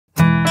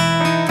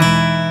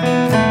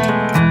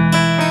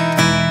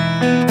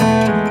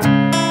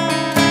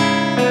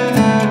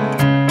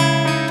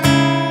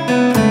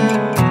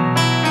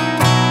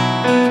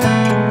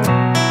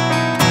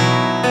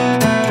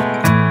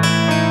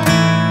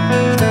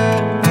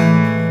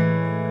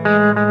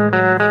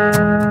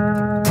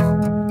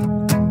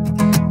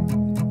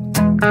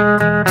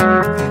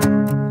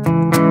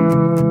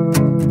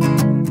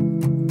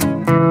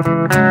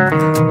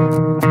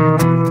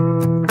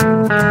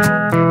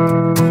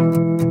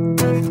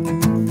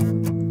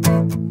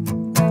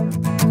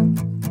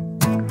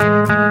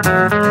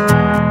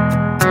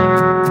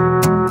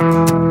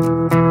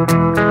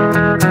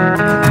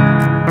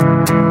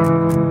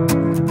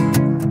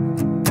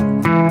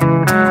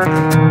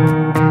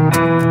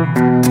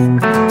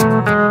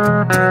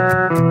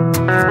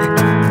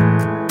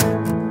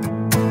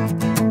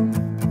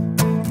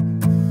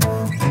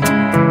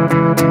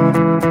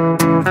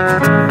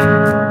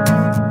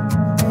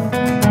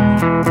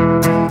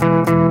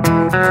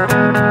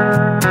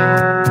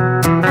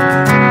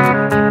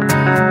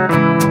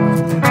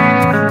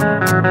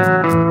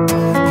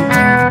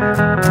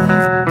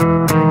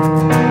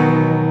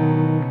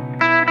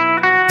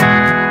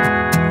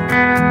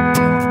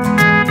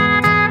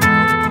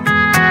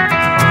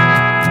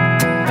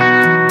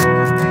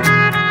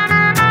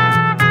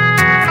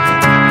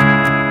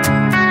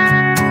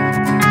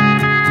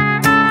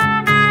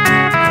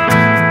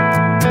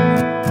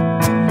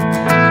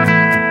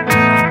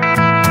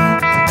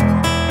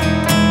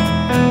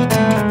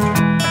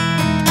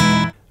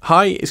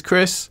Hi, it's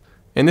Chris.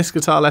 In this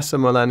guitar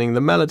lesson we're learning the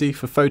melody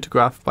for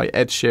Photograph by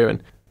Ed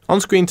Sheeran.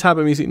 On-screen tab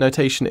and music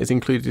notation is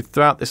included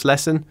throughout this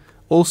lesson,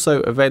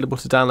 also available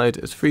to download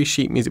as free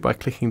sheet music by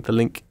clicking the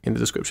link in the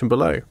description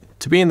below.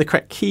 To be in the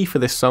correct key for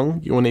this song,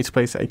 you will need to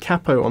place a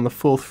capo on the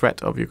 4th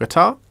fret of your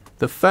guitar.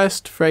 The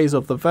first phrase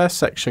of the verse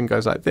section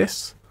goes like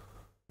this.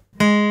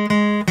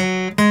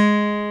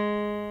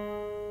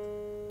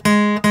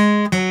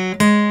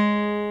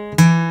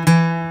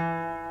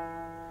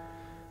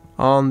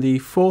 On the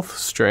 4th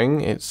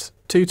string, it's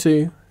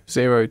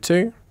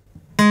 2-2-0-2.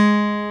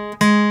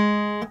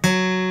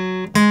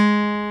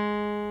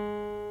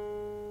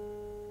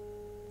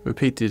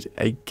 Repeated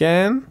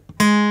again.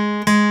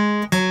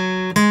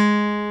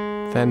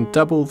 Then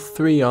double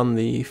 3 on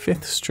the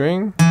 5th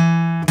string.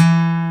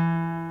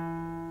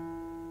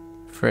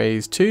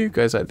 Phrase 2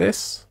 goes like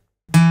this.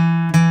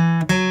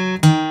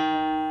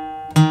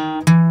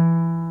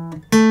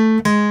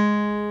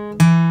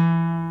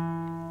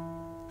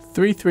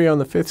 3-3 on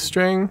the 5th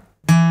string,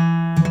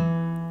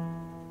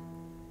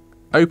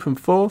 open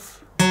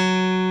 4th, 2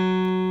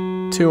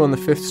 on the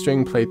 5th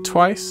string played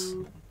twice,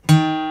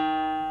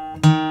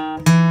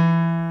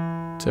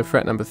 to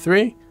fret number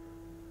 3,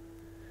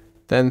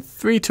 then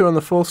 3-2 on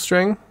the 4th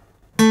string,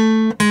 3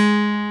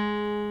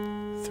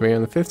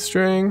 on the 5th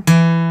string,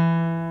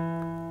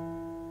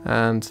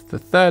 and the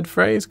third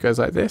phrase goes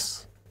like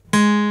this.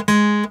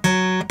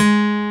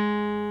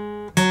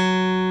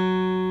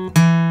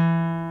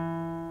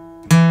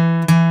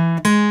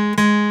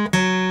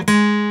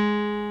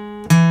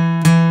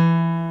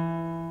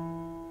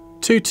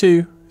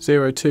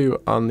 2-2-0-2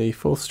 on the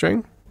 4th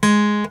string,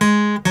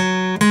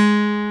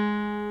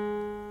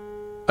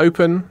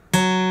 open,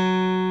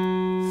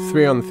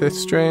 3 on the 5th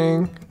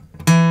string,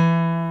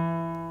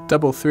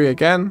 double 3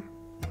 again,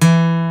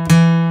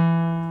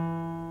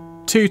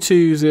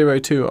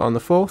 2-2-0-2 on the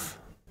 4th,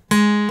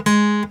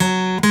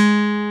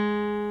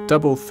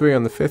 double 3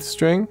 on the 5th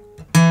string,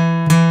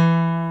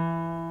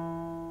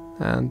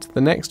 and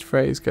the next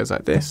phrase goes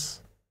like this.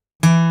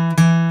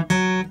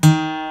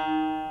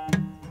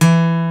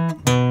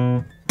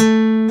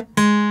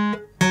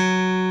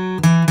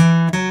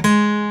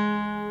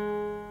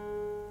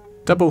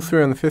 Double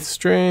 3 on the 5th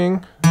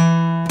string,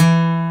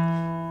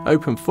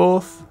 open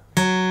 4th,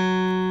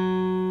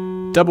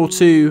 double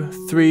 2,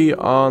 3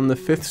 on the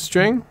 5th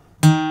string,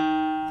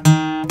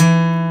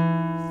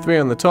 3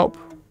 on the top,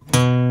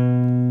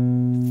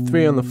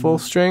 3 on the 4th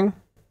string,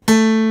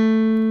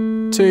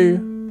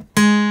 2,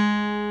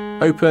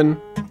 open,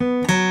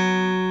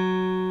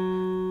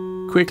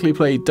 quickly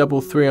play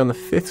double 3 on the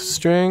 5th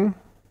string,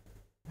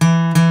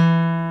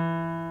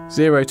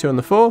 0-2 on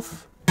the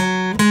 4th,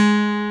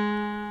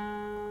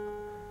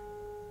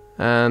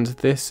 and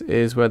this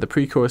is where the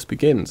pre-chorus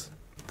begins.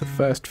 The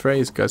first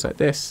phrase goes like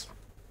this.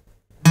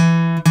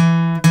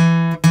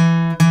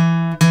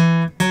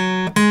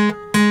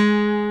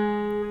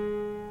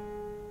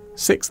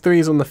 Six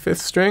 3s on the 5th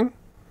string,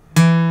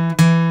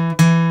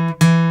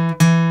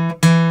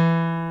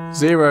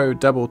 0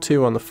 double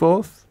 2 on the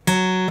 4th.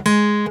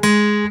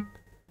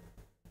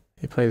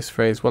 You play this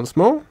phrase once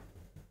more.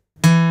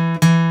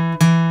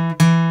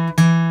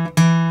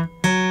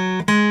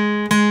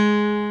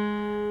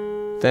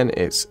 Then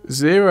it's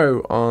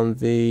 0 on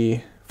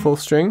the 4th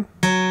string,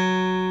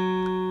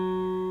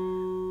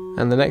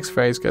 and the next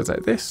phrase goes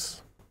like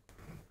this.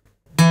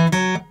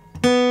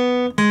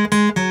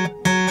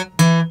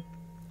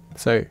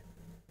 So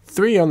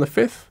 3 on the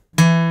 5th,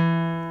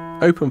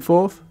 open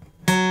 4th,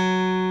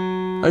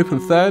 open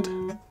 3rd,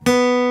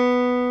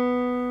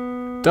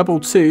 double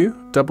 2,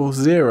 double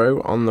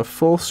 0 on the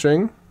 4th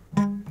string,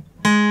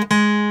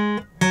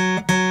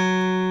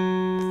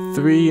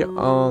 3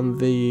 on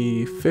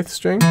the 5th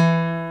string.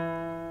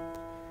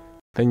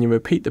 Then you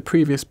repeat the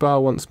previous bar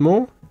once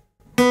more,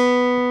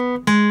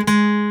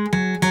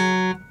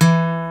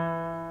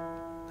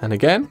 and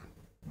again,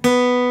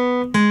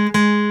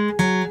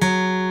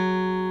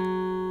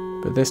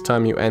 but this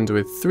time you end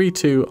with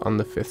 3-2 on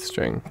the 5th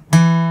string.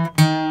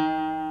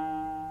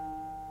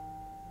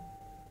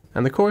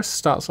 And the chorus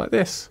starts like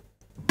this.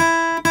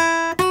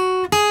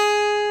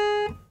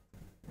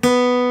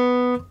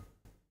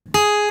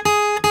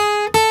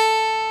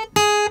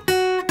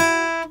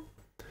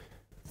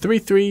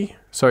 3-3,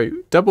 sorry,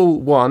 double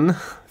 1,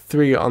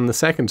 3 on the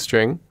 2nd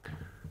string,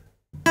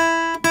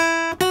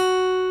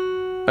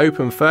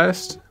 open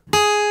 1st,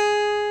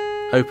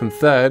 open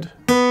 3rd,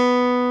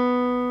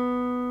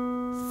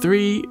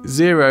 3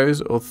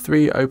 zeros or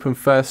 3 open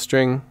 1st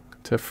string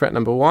to fret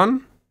number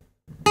 1,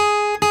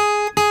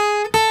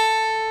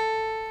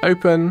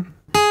 open,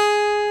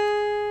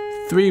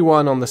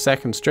 3-1 on the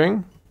 2nd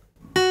string,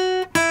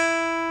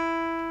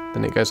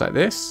 then it goes like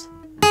this.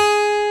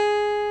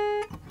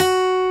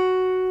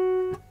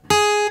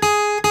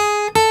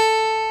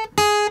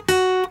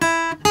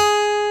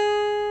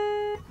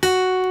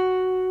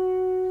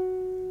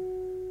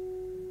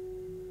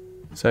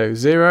 So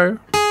 0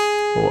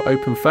 or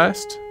open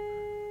 1st,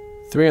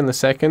 3 on the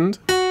 2nd,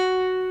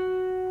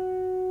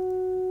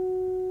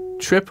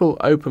 triple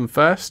open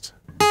 1st,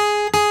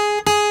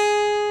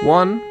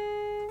 1,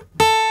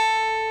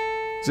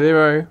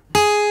 0,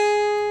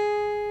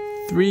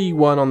 3,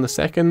 1 on the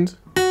second,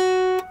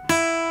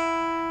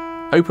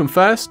 open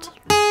first,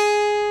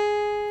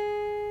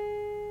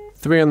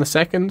 3 on the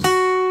second,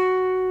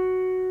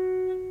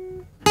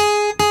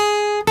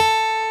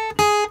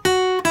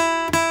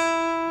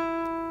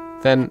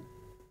 then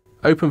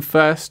open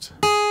first,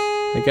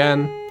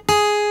 again,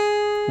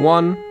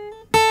 1,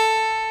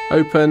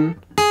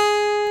 open,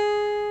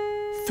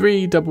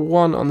 3, double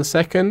 1 on the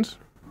second,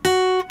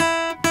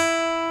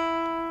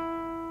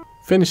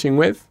 finishing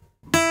with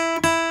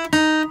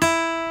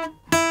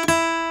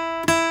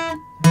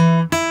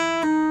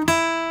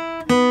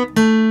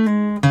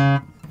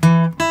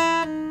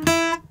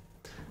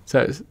so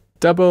it's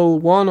double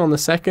 1 on the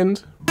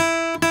second,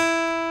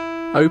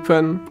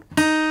 open,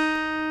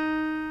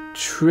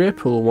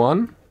 triple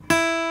 1,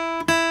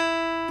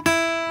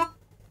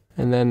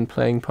 and then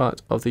playing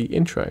part of the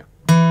intro.